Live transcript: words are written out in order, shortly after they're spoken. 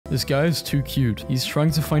This guy is too cute. He's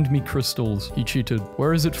trying to find me crystals. He cheated.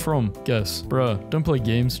 Where is it from? Guess. Bruh, don't play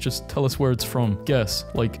games, just tell us where it's from. Guess.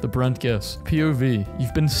 Like the brand guess. POV.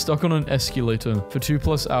 You've been stuck on an escalator for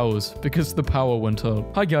 2+ hours because the power went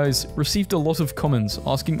out. Hi guys, received a lot of comments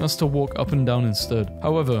asking us to walk up and down instead.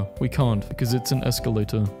 However, we can't because it's an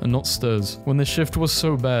escalator and not stairs. When the shift was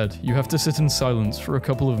so bad, you have to sit in silence for a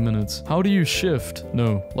couple of minutes. How do you shift?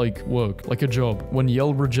 No, like work, like a job. When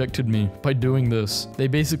Yell rejected me by doing this, they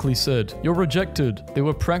basically said, "You're rejected." They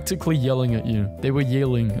were practically yelling at you. They were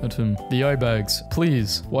yelling at him. The eye bags.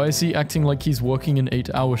 Please, why is he acting like he's working an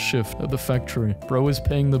 8-hour shift at the factory? Bro is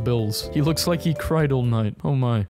paying the bills. He looks like he cried all night. Oh my.